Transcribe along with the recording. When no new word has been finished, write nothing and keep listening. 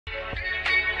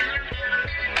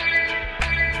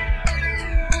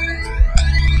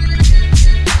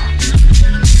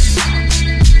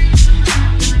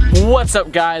What's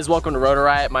up, guys? Welcome to Rotor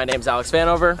Riot. My name's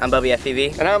Vanover. I'm Bubby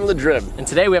FPV. And I'm the Drib. And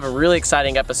today we have a really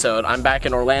exciting episode. I'm back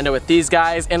in Orlando with these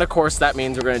guys, and of course that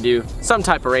means we're going to do some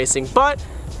type of racing, but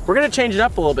we're going to change it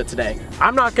up a little bit today.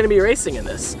 I'm not going to be racing in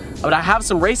this, but I have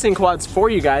some racing quads for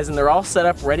you guys, and they're all set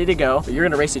up, ready to go, but you're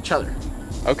going to race each other.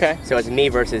 Okay. So it's me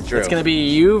versus Drew. It's going to be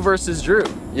you versus Drew.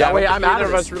 Yeah, that way I'm out neither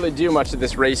of of us really do much of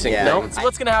this racing thing. No. So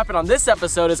what's going to happen on this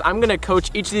episode is I'm going to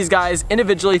coach each of these guys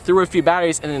individually through a few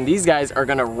batteries, and then these guys are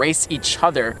going to race each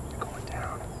other.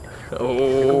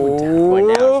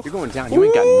 Oh, you're going down. You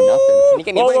ain't got nothing.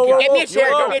 Can you get me a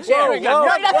chair? Give me a chair. You ain't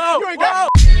got nothing.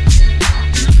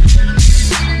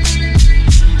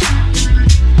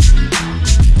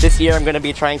 This year I'm going to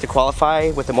be trying to qualify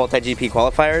with the multi-GP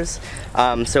qualifiers.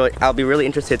 So I'll be really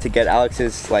interested to get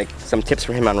Alex's some tips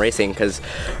from him on racing, because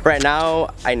right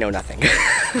now I know nothing.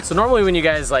 So normally when you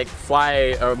guys fly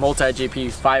a multi-GP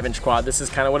 5-inch quad, this is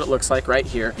kind of what it looks like right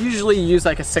here. Usually you use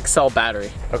like a 6-cell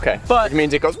battery. Okay. But it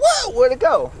means it goes, whoa, where'd it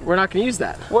go? We're not going to use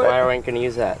that. Why are we going to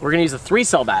use that? We're going to use a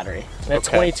 3-cell battery. And a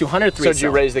 2200 3-cell. So did you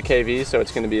raise the KV so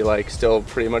it's going to be still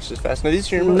pretty much as fast? No,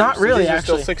 these are your motors. Not really, so these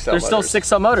actually. Are still 6-cell They're still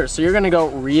 6-cell motors, so you're going to go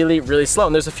really, really slow.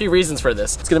 And there's a few reasons for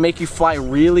this. It's going to make you fly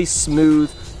really smooth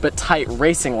but tight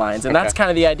racing lines, and that's kind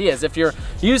of the idea. Is if you're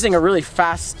using a really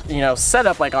fast,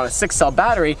 setup like on a 6-cell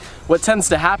battery, what tends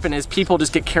to happen is people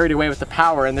just get carried away with the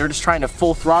power and they're just trying to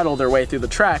full throttle their way through the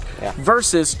track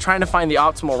versus trying to find the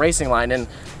optimal racing line. And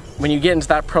when you get into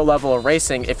that pro level of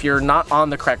racing, if you're not on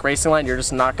the correct racing line, you're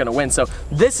just not going to win. So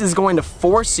this is going to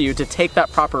force you to take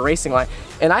that proper racing line,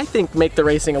 and I think make the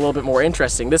racing a little bit more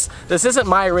interesting. This isn't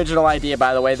my original idea,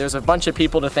 by the way. There's a bunch of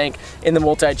people to thank in the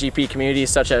multi-GP community,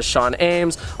 such as Sean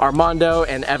Ames, Armando,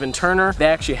 and Evan Turner. They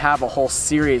actually have a whole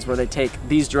series where they take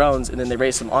these drones and then they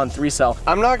race them on 3-cell.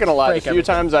 I'm not gonna lie, a few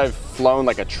times I've flown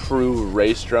like a true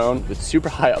race drone with super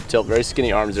high up tilt, very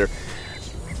skinny arms. They're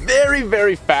very,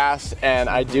 very fast, and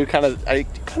I kind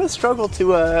of struggle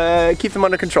to keep them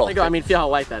under control. I mean, feel how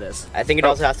light that is. I think it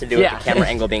also has to do with the camera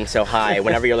angle being so high.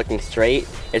 Whenever you're looking straight,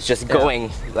 it's just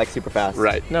going super fast.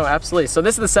 Right. No, absolutely. So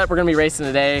this is the set we're going to be racing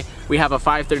today. We have a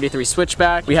 533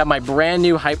 switchback. We have my brand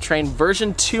new Hype Train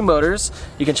version 2 motors.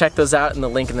 You can check those out in the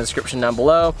link in the description down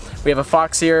below. We have a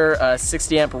Foxeer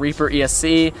 60 amp Reaper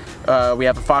ESC. We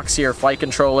have a Foxeer flight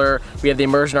controller. We have the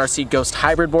Immersion RC Ghost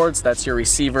hybrid boards. That's your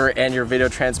receiver and your video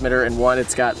transmitter in one.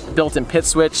 It's got built-in pit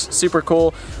switch, super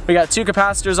cool. We got 2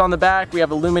 capacitors on the back. We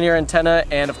have a Lumineer antenna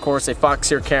and of course a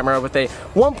Foxeer camera with a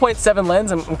 1.7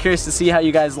 lens. I'm curious to see how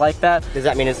you guys like that. Does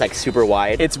that mean it's super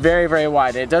wide? It's very, very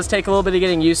wide. It does take a little bit of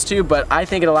getting used to, but I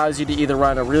think it allows you to either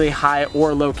run a really high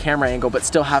or low camera angle, but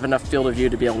still have enough field of view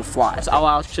to be able to fly. So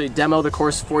I'll actually demo the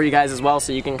course for you guys as well,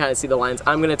 so you can kind of see the lines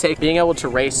I'm gonna take. Being able to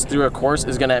race through a course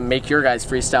is gonna make your guys'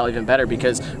 freestyle even better,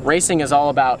 because racing is all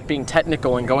about being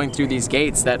technical and going through these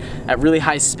gates that at really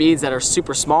high speeds that are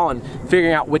super small and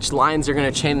figuring out which lines are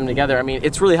gonna chain them together. I mean,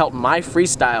 it's really helped my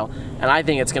freestyle, and I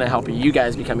think it's gonna help you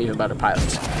guys become even better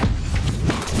pilots.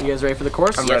 You guys ready for the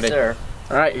course? I'm ready. Yes, sir.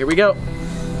 All right, here we go.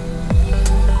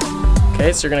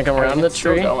 Okay, so you're gonna come around the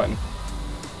tree. Still going.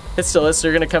 It still is, so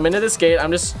you're gonna come into this gate.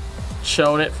 I'm just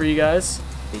showing it for you guys.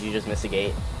 Did you just miss a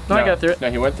gate? No, I got through it. No,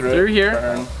 he went through Through it. here.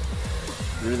 Turn,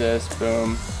 through this,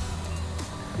 boom.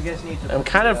 You guys need to I'm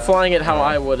kind of flying it how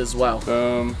I would as well.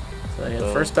 Boom. So I hit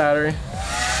first battery.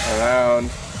 Around.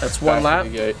 That's 1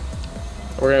 lap. Gate.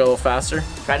 We're gonna go a little faster.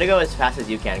 Try to go as fast as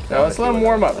you can. Now let's let him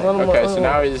warm up. Okay, so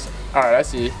now he's, all right, I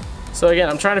see. So again,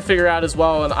 I'm trying to figure out as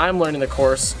well, and I'm learning the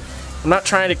course. I'm not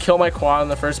trying to kill my quad on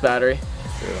the first battery.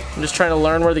 I'm just trying to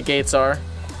learn where the gates are.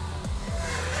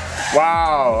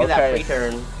 Wow, Look at that okay.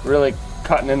 pre-turn. Really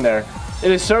cutting in there.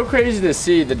 It is so crazy to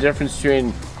see the difference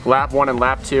between lap 1 and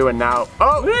lap 2 and now,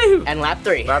 oh! And lap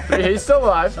 3. Lap 3, he's still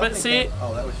alive. But see,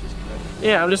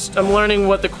 yeah, I'm learning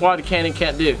what the quad can and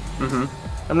can't do.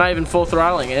 I'm not even full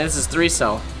throttling, and this is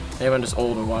 3-cell. Maybe I'm just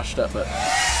old and washed up, but.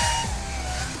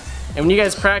 And when you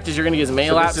guys practice, you're gonna get as many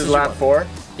laps this as is you lap want. 4?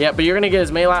 Yeah, but you're gonna get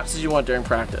as many laps as you want during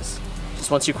practice.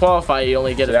 Just once you qualify, you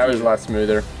only get So a that few. was a lot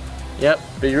smoother. Yep.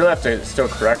 But you really have to still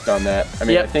correct on that. I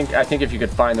mean, Yep. I think if you could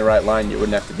find the right line, you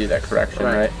wouldn't have to do that correction,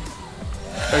 right?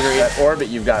 Agreed. That orbit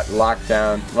you've got locked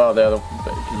down. Well, the other,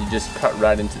 but you just cut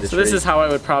right into the So tree. this is how I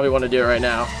would probably want to do it right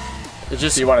now. It's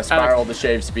just. So you want to spiral to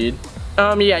shave speed?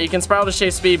 Yeah, you can spiral to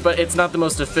shave speed, but it's not the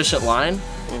most efficient line.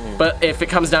 But if it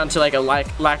comes down to like a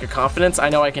lack of confidence, I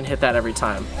know I can hit that every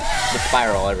time. The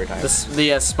spiral every time.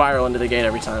 The spiral into the gate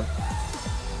every time.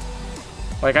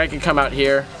 Like I could come out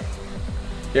here.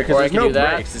 Yeah, because Or I there's can no do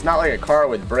that. brakes. It's not like a car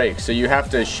with brakes, so you have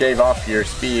to shave off your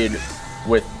speed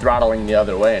with throttling the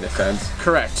other way in a sense.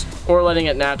 Correct. Or letting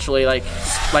it naturally, like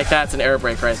that's an air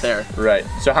brake right there. Right.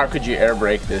 So how could you air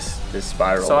brake this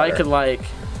spiral? So I could like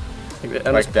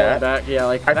that. Back. Yeah,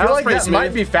 like I feel like this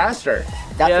might be faster.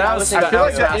 I feel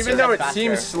like that, even though it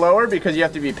seems slower because you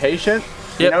have to be patient,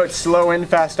 you know, it's slow in,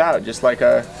 fast out, just like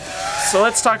a... So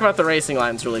let's talk about the racing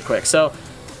lines really quick. So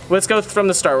let's go from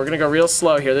the start. We're gonna go real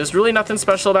slow here. There's really nothing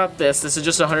special about this. This is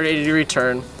just a 180-degree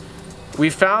turn. We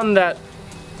found that,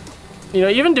 you know,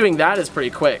 even doing that is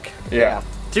pretty quick. Yeah.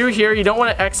 Through here, you don't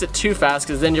want to exit too fast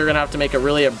because then you're gonna have to make a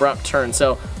really abrupt turn.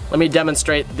 So let me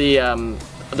demonstrate the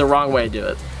wrong way to do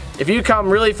it. If you come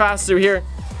really fast through here,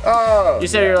 you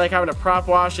say you're like having a prop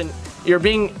wash and you're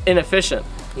being inefficient.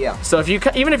 Yeah. So if you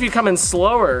even if you come in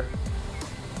slower,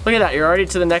 look at that, you're already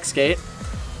to the next gate.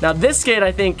 Now this gate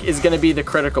I think is going to be the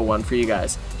critical one for you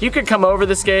guys. You could come over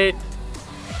this gate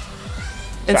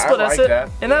and split us it,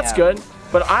 and that's good.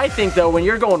 But I think though when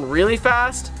you're going really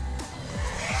fast,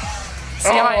 see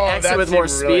how I exit with more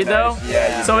speed though?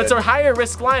 Yeah, so it's a higher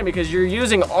risk line because you're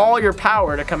using all your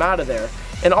power to come out of there.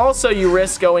 And also you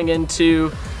risk going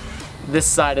into this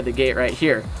side of the gate right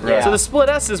here. Yeah. So the split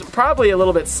S is probably a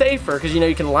little bit safer because you know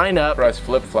you can line up press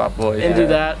flip-flop, boys, and do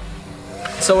that.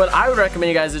 So what I would recommend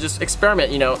you guys is just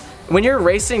experiment, you know. When you're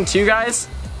racing too, guys,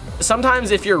 sometimes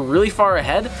if you're really far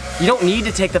ahead, you don't need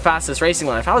to take the fastest racing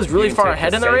line. If I was really far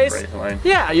ahead in the race,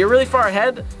 yeah, you're really far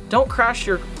ahead, don't crash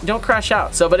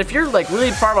out. So, but if you're like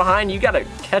really far behind, you gotta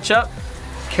catch up,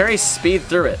 carry speed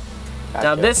through it. Gotcha.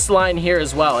 Now this line here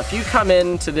as well, if you come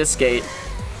into this gate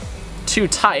too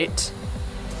tight,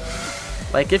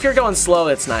 like if you're going slow,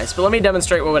 it's nice, but let me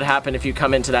demonstrate what would happen if you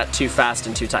come into that too fast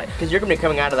and too tight. Because you're gonna be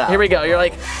coming out of that. Here we go, you're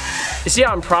like, you see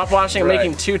how I'm prop washing, I'm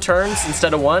making 2 turns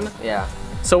instead of 1? Yeah.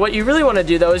 So what you really wanna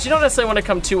do though is you don't necessarily wanna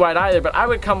come too wide either, but I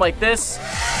would come like this,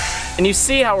 and you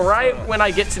see how right when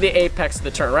I get to the apex of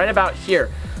the turn, right about here,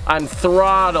 I'm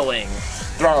throttling.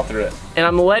 Throttle through it. And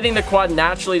I'm letting the quad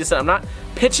naturally descend. I'm not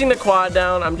pitching the quad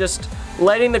down, I'm just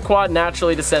letting the quad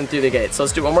naturally descend through the gate. So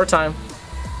let's do it one more time.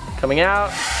 Coming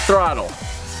out, throttle.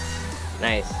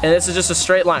 Nice. And this is just a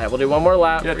straight line. We'll do one more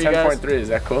lap. Yeah, for you guys. 10.3, is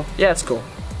that cool? Yeah, it's cool.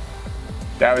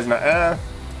 That was not,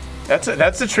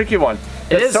 that's a tricky one.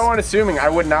 It's so unassuming. I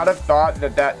would not have thought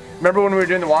that, remember when we were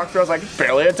doing the walkthrough, I was like, it's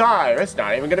barely a tire, it's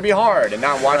not even gonna be hard. And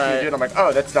now I'm watching you do it, I'm like,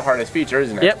 oh, that's the hardest feature,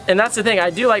 isn't it? Yep, and that's the thing. I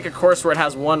do like a course where it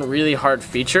has one really hard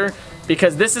feature,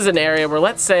 because this is an area where,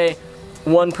 let's say,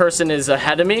 one person is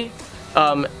ahead of me,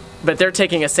 but they're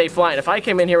taking a safe line. If I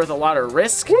came in here with a lot of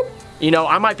risk, you know,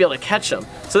 I might be able to catch them.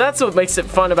 So that's what makes it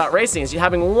fun about racing, is you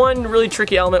having one really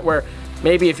tricky element where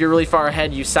maybe if you're really far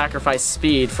ahead, you sacrifice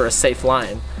speed for a safe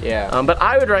line. Yeah. But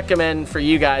I would recommend for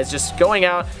you guys just going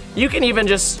out, you can even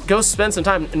just go spend some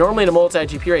time. Normally in a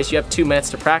multi-GP race, you have 2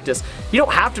 minutes to practice. You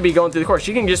don't have to be going through the course.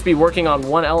 You can just be working on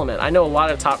one element. I know a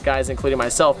lot of top guys, including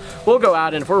myself, will go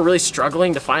out and if we're really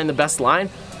struggling to find the best line,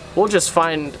 we'll just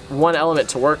find one element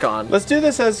to work on. Let's do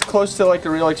this as close to like the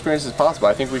real experience as possible.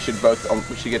 I think we should both,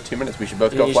 we should get 2 minutes. We should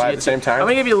both go fly at the same time. I'm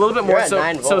gonna give you a little bit more. So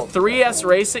 9V. 3S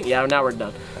racing, yeah, now we're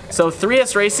done. So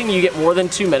 3S racing, you get more than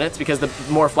 2 minutes because the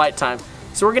more flight time.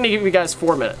 So we're gonna give you guys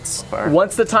 4 minutes.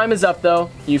 Once the time is up though,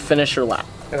 you finish your lap.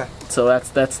 Okay. So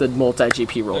that's the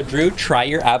multi-GP rule. Drew, try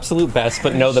your absolute best,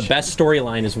 but no, the best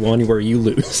storyline is one where you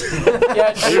lose.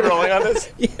 Yeah, are you rolling on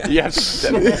this? Yeah. Yes.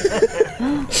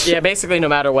 Yeah, basically no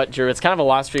matter what, Drew, it's kind of a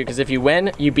loss for you because if you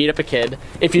win, you beat up a kid.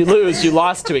 If you lose, you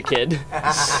lost to a kid.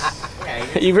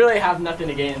 You really have nothing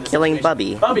to gain in this Killing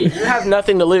situation. Bubby. Bubby, you have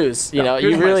nothing to lose. You know,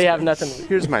 you really have nothing to lose.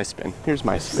 Here's my spin. Here's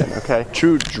my spin, okay?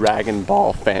 True Dragon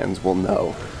Ball fans will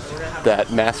know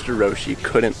that Master Roshi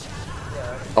couldn't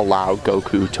allow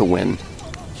Goku to win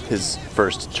his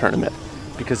first tournament,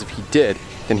 because if he did,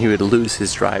 then he would lose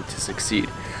his drive to succeed.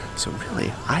 So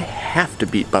really, I have to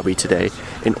beat Bubby today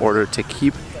in order to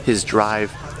keep his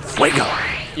drive fuego.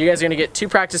 You guys are gonna get 2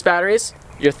 practice batteries.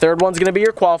 Your third one's gonna be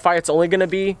your qualifier. It's only gonna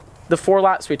be the 4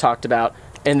 laps we talked about,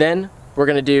 and then we're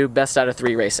gonna do best out of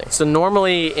 3 racing. So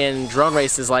normally in drone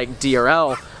races like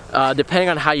DRL, depending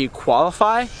on how you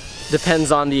qualify,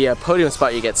 depends on the podium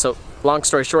spot you get. So long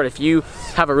story short, if you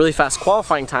have a really fast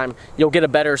qualifying time, you'll get a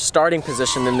better starting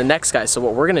position than the next guy. So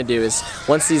what we're gonna do is,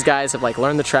 once these guys have like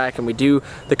learned the track and we do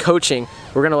the coaching,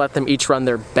 we're gonna let them each run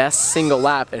their best single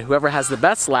lap, and whoever has the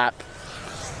best lap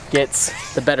gets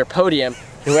the better podium.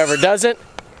 Whoever doesn't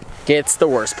gets the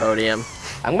worst podium.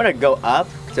 I'm gonna go up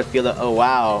to feel the, oh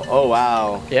wow, oh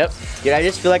wow. Yep. Dude, I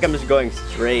just feel like I'm just going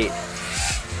straight.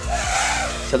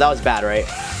 So that was bad, right?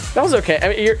 That was okay. I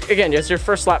mean, again, it's your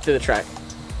first lap through the track.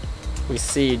 We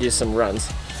see you do some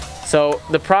runs. So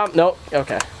the problem, nope,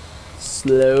 okay.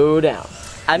 Slow down.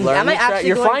 Am I actually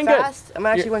You're going flying fast? good. I'm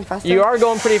actually going fast. You are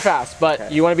going pretty fast,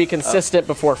 but you want to be consistent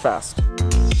before fast.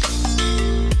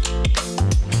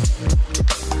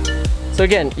 So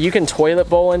again, you can toilet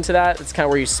bowl into that. It's kind of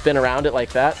where you spin around it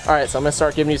like that. All right, so I'm gonna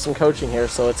start giving you some coaching here.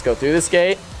 So let's go through this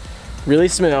gate. Really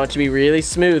smooth. I want you to be really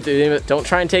smooth. Don't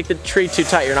try and take the tree too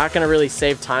tight. You're not gonna really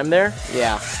save time there.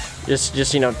 Yeah.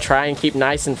 Just you know, try and keep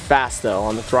nice and fast though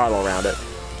on the throttle around it.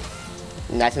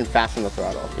 Nice and fast on the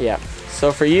throttle. Yeah.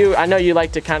 So for you, I know you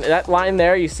like to kind of, that line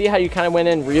there, you see how you kind of went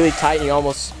in really tight and you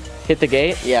almost hit the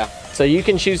gate? Yeah. So you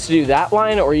can choose to do that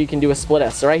line or you can do a split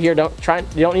S. So right here, you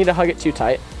don't need to hug it too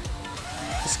tight.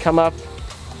 Just come up.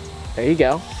 There you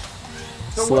go.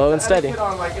 So slow and steady.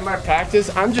 On, like in my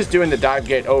practice, I'm just doing the dive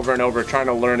gate over and over, trying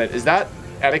to learn it. Is that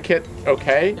etiquette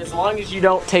okay? As long as you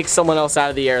don't take someone else out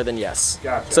of the air, then yes.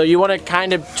 Gotcha. So you want to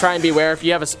kind of try and beware. If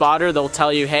you have a spotter, they'll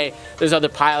tell you, hey, there's other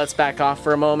pilots, back off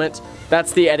for a moment.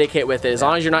 That's the etiquette with it, as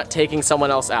long as you're not taking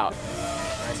someone else out.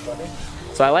 Nice, buddy.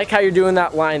 So I like how you're doing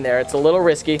that line there. It's a little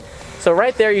risky. So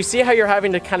right there, you see how you're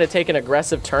having to kind of take an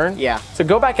aggressive turn? Yeah. So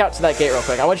go back out to that gate real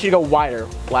quick. I want you to go wider.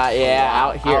 Out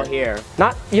here. Out here.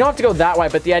 You don't have to go that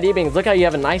wide, but the idea being, look how you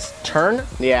have a nice turn.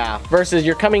 Yeah. Versus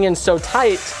you're coming in so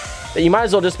tight that you might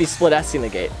as well just be split S-ing the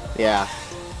gate. Yeah.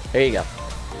 There you go.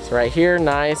 So right here,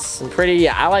 nice and pretty.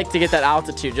 Yeah, I like to get that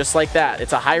altitude just like that.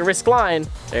 It's a high risk line.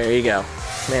 There you go.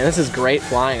 Man, this is great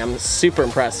flying. I'm super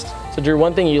impressed. So Drew,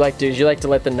 one thing you like to do is you like to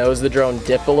let the nose of the drone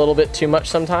dip a little bit too much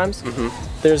sometimes.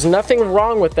 There's nothing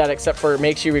wrong with that except for it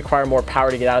makes you require more power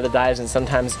to get out of the dives, and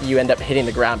sometimes you end up hitting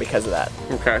the ground because of that.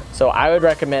 Okay. So I would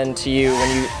recommend to you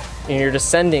when you're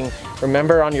descending,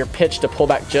 remember on your pitch to pull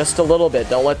back just a little bit.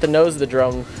 Don't let the nose of the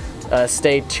drone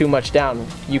stay too much down.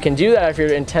 You can do that if your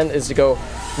intent is to go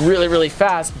really, really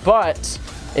fast, but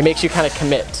it makes you kind of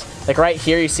commit. Like right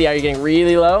here, you see how you're getting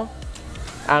really low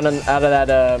out of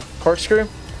that corkscrew?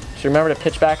 So remember to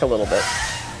pitch back a little bit.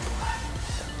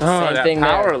 Oh, Same that thing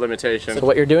power there. limitation. So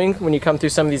what you're doing when you come through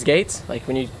some of these gates, like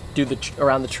when you do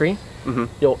around the tree,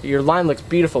 your line looks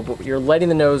beautiful, but you're letting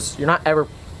the nose, you're not ever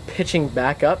pitching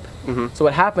back up. So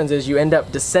what happens is you end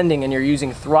up descending and you're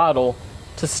using throttle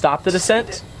to stop the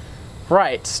descent.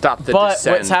 Right. Stop the descent.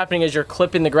 descent. But what's happening is you're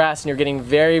clipping the grass and you're getting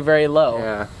very, very low.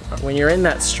 Yeah. When you're in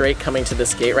that straight coming to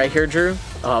this gate right here, Drew,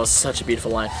 oh, such a beautiful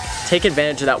line. Take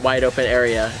advantage of that wide open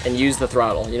area and use the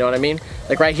throttle. You know what I mean?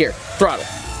 Like right here, throttle.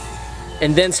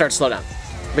 And then start to slow down.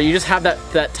 But you just have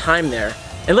that time there.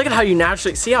 And look at how you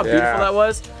naturally, see how beautiful that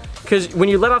was? Because when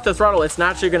you let off the throttle, it's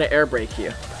naturally gonna air brake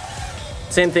you.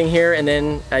 Same thing here, and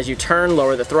then as you turn,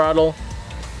 lower the throttle.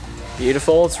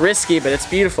 Beautiful, it's risky, but it's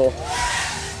beautiful.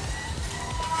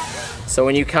 So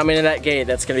when you come into that gate,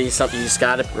 that's gonna be something you just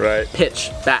gotta pitch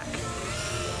back.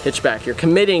 Pitch back. You're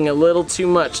committing a little too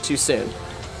much too soon.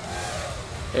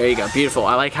 There you go, beautiful.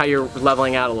 I like how you're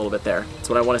leveling out a little bit there. That's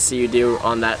what I wanna see you do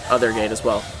on that other gate as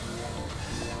well.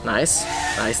 Nice,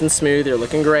 nice and smooth, you're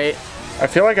looking great. I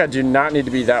feel like I do not need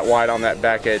to be that wide on that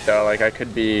back gate though. Like I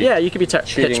could be you could be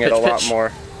cheating it a lot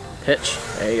more. Pitch,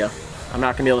 there you go. I'm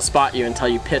not gonna be able to spot you until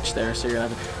you pitch there, so you're gonna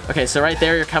have to, okay, so right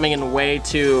there you're coming in way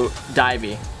too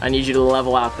divey. I need you to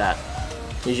level out that.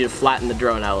 I need you to flatten the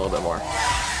drone out a little bit more.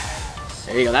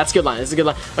 There you go, that's a good line, this is a good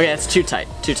line. Okay, that's too tight,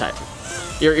 too tight.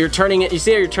 You're turning it, you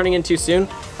see how you're turning in too soon?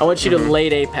 I want you to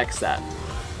late apex that.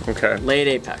 Okay. Late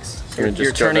apex. So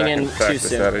You're turning in too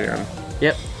soon.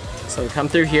 Yep, so come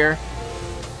through here.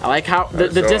 I like how the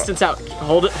distance out.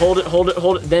 Hold it, hold it, hold it,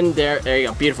 hold it. Then there you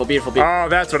go. Beautiful, beautiful, beautiful. Oh,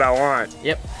 that's what I want.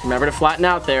 Yep. Remember to flatten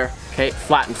out there. Okay,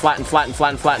 flatten, flatten, flatten,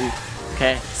 flatten, flatten.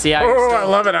 Okay, see how you're still, I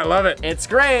love it, I love it. It's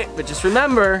great, but just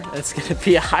remember, it's gonna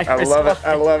be a high risk. I love it,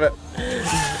 I love it.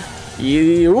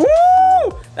 Woo!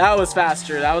 That was fast,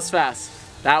 Drew, that was fast.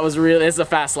 That was really, this is a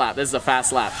fast lap, this is a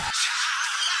fast lap.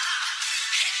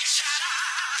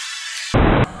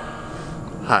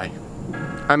 Hi,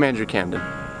 I'm Andrew Camden.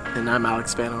 And I'm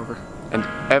Alex Vanover. And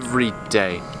every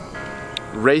day,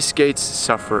 race gates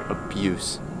suffer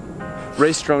abuse.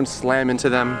 Race drones slam into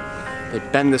them, they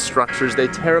bend the structures, they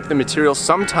tear up the material,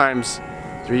 sometimes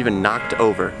they're even knocked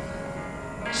over.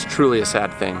 It's truly a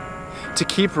sad thing. To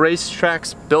keep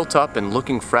racetracks built up and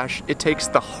looking fresh, it takes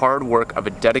the hard work of a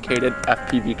dedicated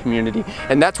FPV community.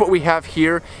 And that's what we have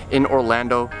here in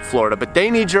Orlando, Florida. But they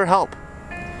need your help.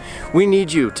 We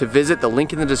need you to visit the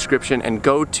link in the description and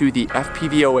go to the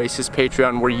FPV Oasis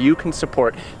Patreon where you can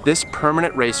support this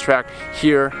permanent racetrack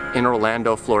here in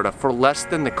Orlando, Florida. For less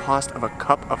than the cost of a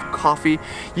cup of coffee,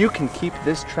 you can keep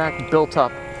this track built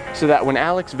up so that when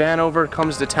Alex Vanover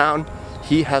comes to town,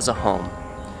 he has a home.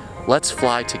 Let's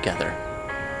fly together.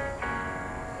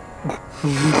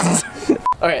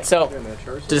 Okay, so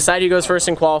to decide who goes first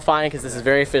in qualifying, because this is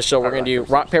very official, we're gonna do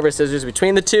rock, paper, scissors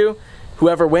between the two.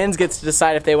 Whoever wins gets to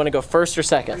decide if they want to go first or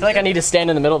second. I feel like I need to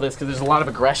stand in the middle of this because there's a lot of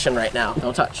aggression right now.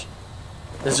 Don't touch.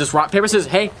 This is just rock, paper, scissors.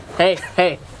 Hey, hey,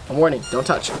 hey. I'm warning, don't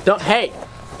touch. Don't, hey.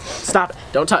 Stop it,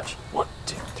 don't touch. 1,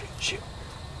 2, 3, shoot.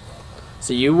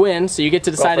 So you win, so you get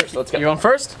to decide if you're going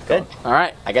first? Good. All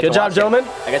right, I get good job, gentlemen.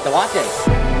 I get to watch it.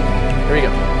 Here we go.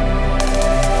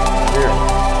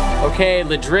 Okay,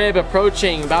 the Drib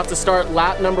approaching, about to start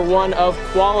lap number 1 of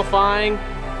qualifying.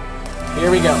 Here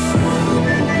we go.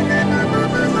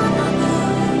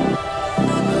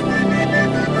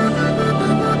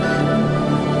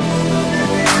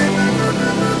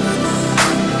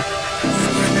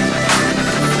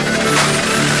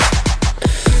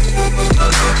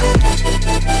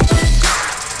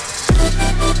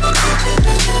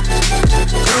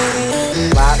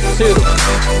 Lap 2.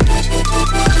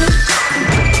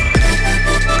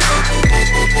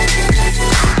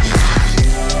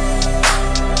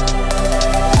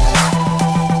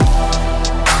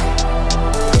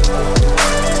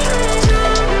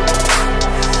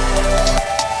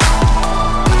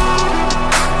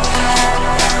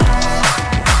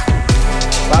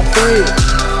 Lap 3.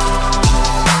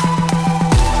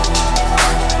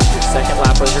 Your second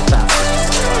lap was your fastest.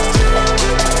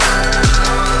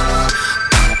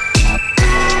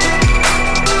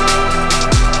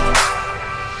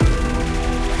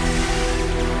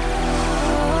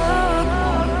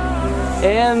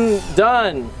 And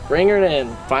done. Bring her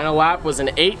in. Final lap was an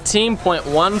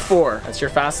 18.14. That's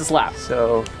your fastest lap.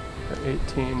 So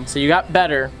 18. So you got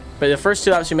better, but the first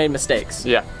 2 laps you made mistakes.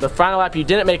 Yeah. The final lap you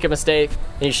didn't make a mistake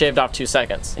and you shaved off 2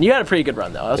 seconds. And you had a pretty good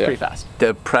run though. That was pretty fast.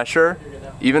 The pressure,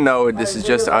 even though this is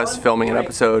just us filming an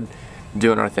episode,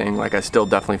 doing our thing, like I still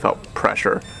definitely felt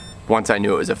pressure once I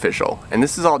knew it was official. And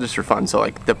this is all just for fun. So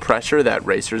like the pressure that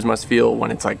racers must feel when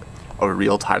it's like a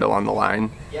real title on the line.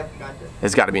 Yep, gotcha.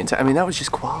 It's got to be intense. I mean, that was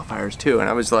just qualifiers too, and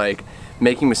I was like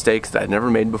making mistakes that I'd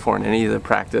never made before in any of the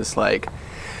practice. Like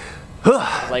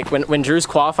when Drew's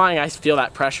qualifying, I feel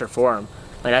that pressure for him.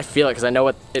 Like I feel it because I know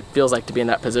what it feels like to be in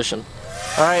that position.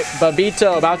 All right,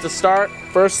 Babito about to start.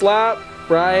 First lap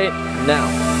right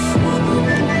now.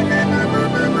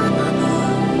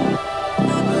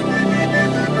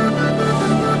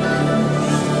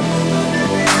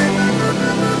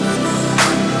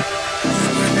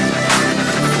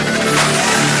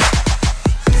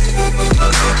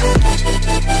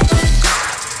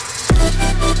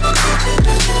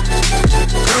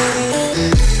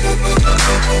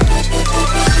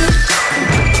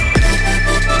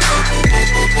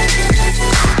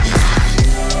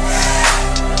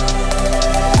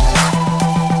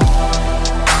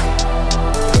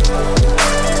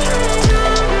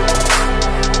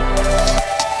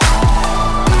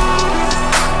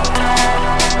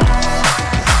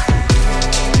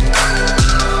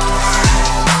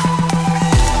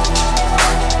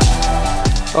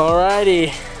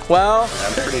 Alrighty, well.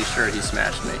 I'm pretty sure he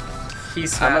smashed me. He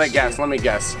smashed I'm gonna guess, you. let me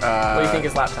guess. What do you think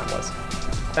his lap time was?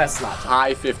 Best lap time.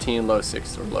 High 15, low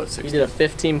 6 or low 16. He did a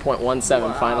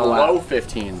 15.17 final lap. Low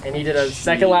 15. And he did a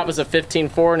second lap was a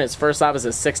 15.4 and his first lap was a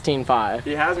 16.5.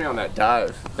 He has me on that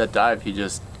dive. That dive, he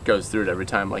just goes through it every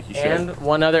time like he should. And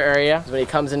one other area, when he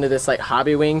comes into this like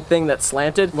hobby wing thing that's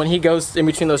slanted, when he goes in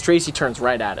between those trees, he turns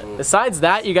right at it. Besides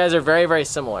that, you guys are very, very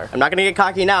similar. I'm not gonna get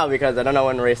cocky now because I don't know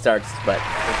when the race starts, but.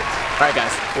 All right,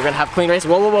 guys, we're gonna have a clean race.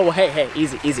 Whoa, whoa, whoa, whoa, hey,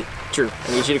 easy, easy. Drew,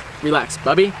 I need you to relax.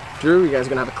 Bubby, Drew, you guys are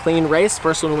gonna have a clean race.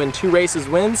 First one to win 2 races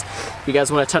wins. If you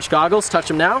guys wanna touch goggles, touch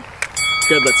them now.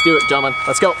 Good, let's do it, gentlemen.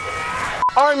 Let's go.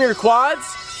 Arm your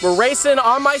quads. We're racing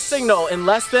on my signal in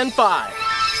less than 5.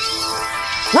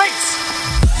 Race!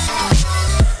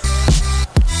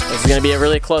 This is gonna be a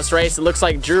really close race. It looks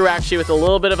like Drew actually with a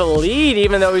little bit of a lead,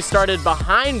 even though we started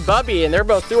behind Bubby, and they're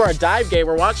both through our dive gate.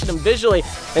 We're watching them visually,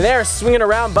 and they are swinging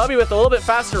around. Bubby with a little bit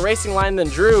faster racing line than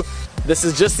Drew. This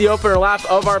is just the opener lap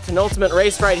of our penultimate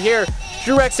race right here.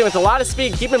 Drew racing with a lot of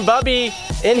speed, keeping Bubby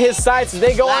in his sights as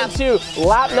they go on to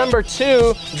lap number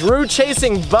 2. Drew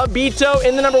chasing Bubito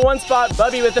in the number 1 spot.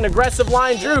 Bubby with an aggressive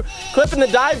line. Drew clipping the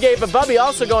dive gate, but Bubby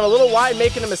also going a little wide,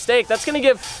 making a mistake. That's gonna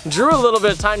give Drew a little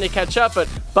bit of time to catch up, but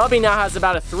Bubby now has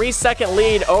about a 3-second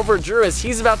lead over Drew as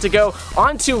he's about to go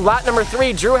on to lap number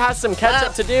 3. Drew has some catch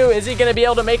up to do. Is he gonna be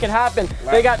able to make it happen?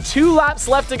 They got 2 laps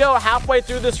left to go halfway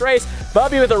through this race.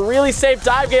 Bubby with a really safe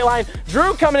dive gate line.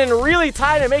 Drew coming in really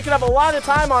tight and making up a lot of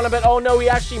time on him, but oh no, he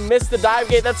actually missed the dive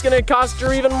gate. That's gonna cost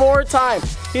Drew even more time.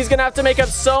 He's gonna have to make up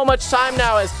so much time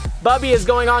now as Bubby is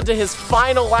going on to his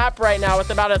final lap right now with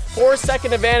about a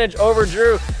 4-second advantage over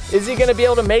Drew. Is he gonna be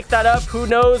able to make that up? Who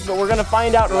knows, but we're gonna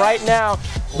find out right now.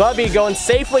 Bubby going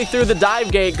safely through the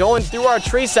dive gate, going through our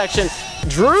tree section.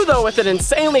 Drew though with an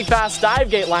insanely fast dive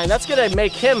gate line. That's gonna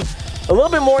make him a little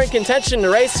bit more in contention to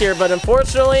race here, but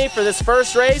unfortunately for this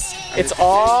first race, it's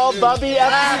all Bubby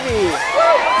FPV.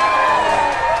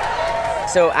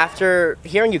 So after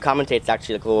hearing you commentate, it's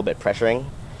actually like a little bit pressuring.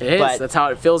 It is, that's how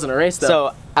it feels in a race though.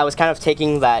 So I was kind of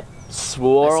taking that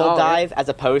swirl dive as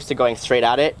opposed to going straight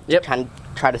at it. Yep. To kind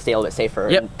of try to stay a little bit safer.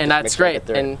 Yep, and that's great.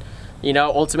 And you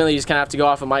know, ultimately you just kind of have to go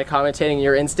off of my commentating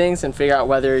your instincts and figure out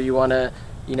whether you want to,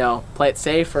 you know, play it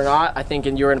safe or not. I think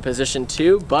you were in a position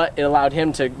to, but it allowed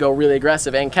him to go really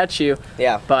aggressive and catch you.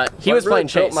 Yeah. But he was playing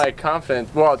chase. My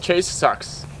confidence. Well, chase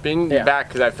sucks. Being back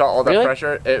because I felt all that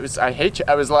pressure. It was. I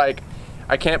was like,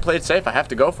 I can't play it safe. I have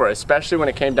to go for it. Especially when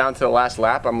it came down to the last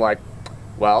lap. I'm like,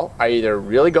 well, I either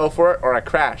really go for it or I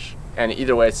crash. And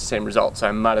either way, it's the same result, so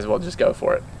I might as well just go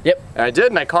for it. Yep. And I did,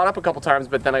 and I caught up a couple times,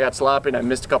 but then I got sloppy, and I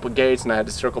missed a couple gates, and I had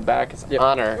to circle back. It's an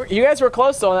honor. You guys were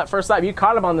close, though, on that first lap. You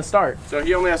caught him on the start. So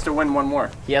he only has to win one more.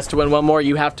 He has to win one more.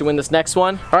 You have to win this next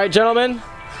one. All right, gentlemen.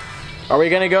 Are we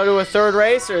going to go to a third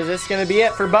race, or is this going to be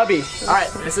it for Bubby? All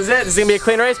right, this is it. This is going to be a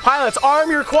clean race. Pilots,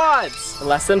 arm your quads. In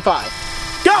less than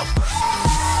 5. Go!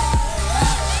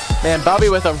 Man, Bubby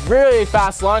with a really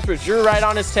fast launch with Drew right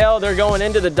on his tail. They're going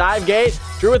into the dive gate.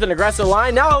 Drew with an aggressive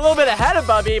line. Now a little bit ahead of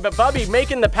Bubby, but Bubby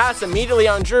making the pass immediately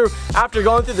on Drew after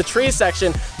going through the tree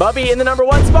section. Bubby in the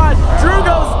 #1 spot. Drew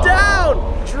goes down.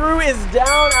 Drew is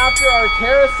down after our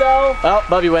carousel. Well,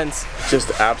 Bubby wins.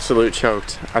 Just absolute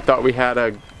choked. I thought we had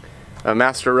a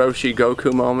Master Roshi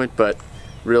Goku moment, but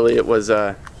really it was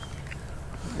Vegeta.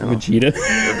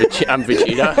 I'm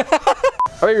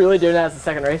Vegeta. Are we really doing that as the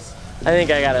second race? I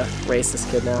think I gotta race this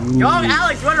kid now. Go,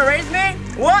 Alex, you wanna race me?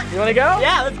 What? You wanna go?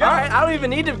 Yeah, let's go. All right, I don't even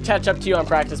need to catch up to you on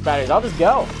practice batteries. I'll just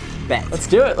go. Bet. Let's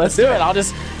do it. Let's do it.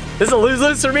 This is a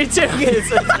lose-lose for me too.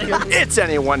 It's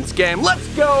anyone's game. Let's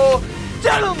go,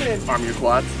 gentlemen. Arm your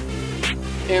quads.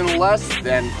 In less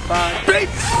than 5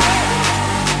 beats.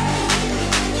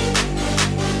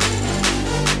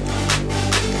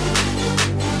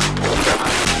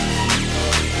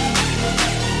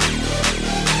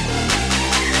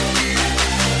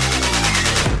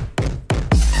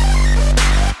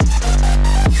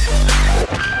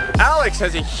 Alex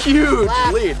has a huge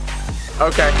lead.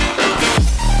 Okay.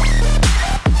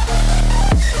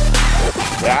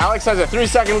 Yeah, Alex has a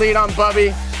 3-second lead on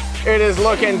Bubby. It is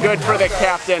looking good for the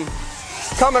captain.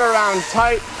 Coming around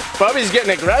tight. Bubby's getting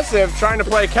aggressive, trying to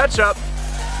play catch up.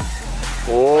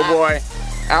 Oh boy.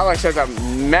 Alex has a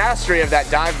mastery of that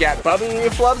dive gap. Bubby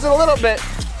flubs it a little bit.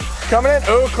 Coming in.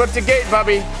 Oh, clipped a gate,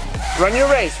 Bubby. Run your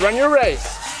race, run your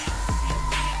race.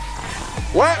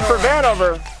 Lap for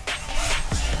Vanover.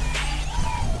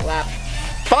 Lap.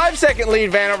 5-second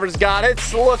lead, Vanover's got it.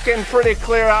 It's looking pretty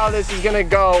clear how this is gonna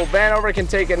go. Vanover can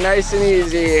take it nice and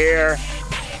easy here.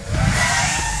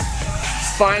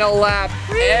 Final lap,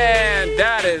 and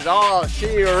that is all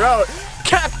she wrote.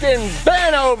 Captain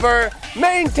Vanover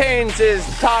maintains his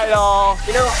title.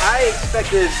 You know, I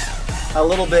expected a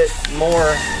little bit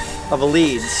more of a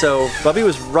lead, so Bubby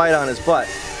was right on his butt.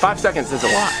 5 seconds is a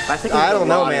lot. I don't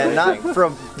know, man. Not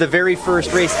from the very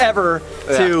first race ever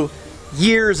to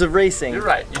years of racing. You're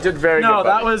right. You did very good. No,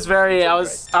 that Bubby. was very. I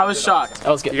was shocked. That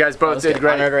was good. You guys both did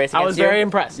great. I was very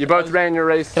impressed. You both ran your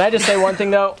race. Can I just say one thing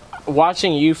though?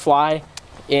 Watching you fly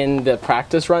in the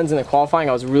practice runs in the qualifying,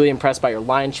 I was really impressed by your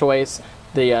line choice,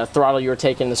 the throttle you were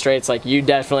taking in the straights. Like, you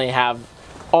definitely have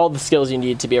all the skills you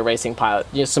need to be a racing pilot.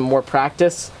 Just some more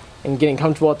practice and getting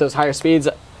comfortable at those higher speeds.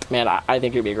 Man, I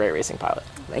think you'd be a great racing pilot.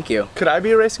 Thank you. Could I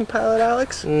be a racing pilot,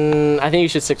 Alex? I think you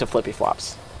should stick to flippy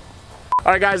flops.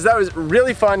 All right, guys, that was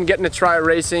really fun getting to try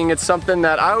racing. It's something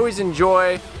that I always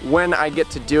enjoy when I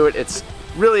get to do it. It's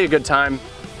really a good time.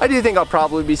 I do think I'll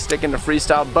probably be sticking to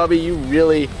freestyle. Bubby, you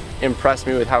really impressed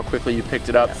me with how quickly you picked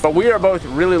it up. But we are both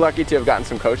really lucky to have gotten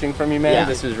some coaching from you, man. Yeah.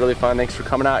 This was really fun. Thanks for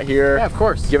coming out here. Yeah, of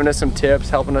course. Giving us some tips,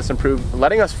 helping us improve,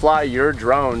 letting us fly your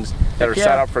drones that are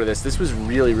set up for this. This was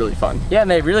really, really fun. Yeah, and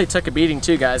they really took a beating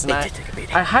too, guys. And They did take a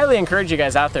beating. I highly encourage you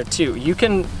guys out there too. You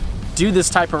can do this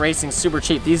type of racing super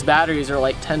cheap. These batteries are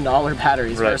like $10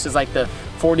 batteries versus like the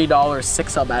 $40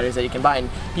 6-cell batteries that you can buy. And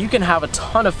you can have a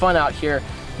ton of fun out here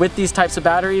with these types of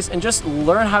batteries and just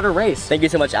learn how to race. Thank you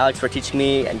so much, Alex, for teaching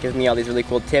me and giving me all these really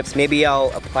cool tips. Maybe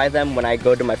I'll apply them when I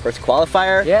go to my first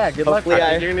qualifier. Yeah, good luck.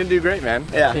 I think you're gonna do great, man.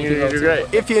 Yeah. I think you're gonna do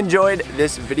great. If you enjoyed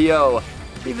this video,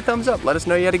 leave a thumbs up. Let us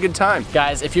know you had a good time.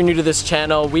 Guys, if you're new to this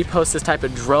channel, we post this type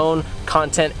of drone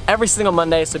content every single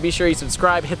Monday, so be sure you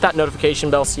subscribe, hit that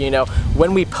notification bell so you know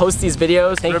when we post these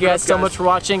videos. Thank you guys so much for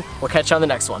watching. We'll catch you on the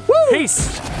next one.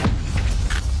 Peace!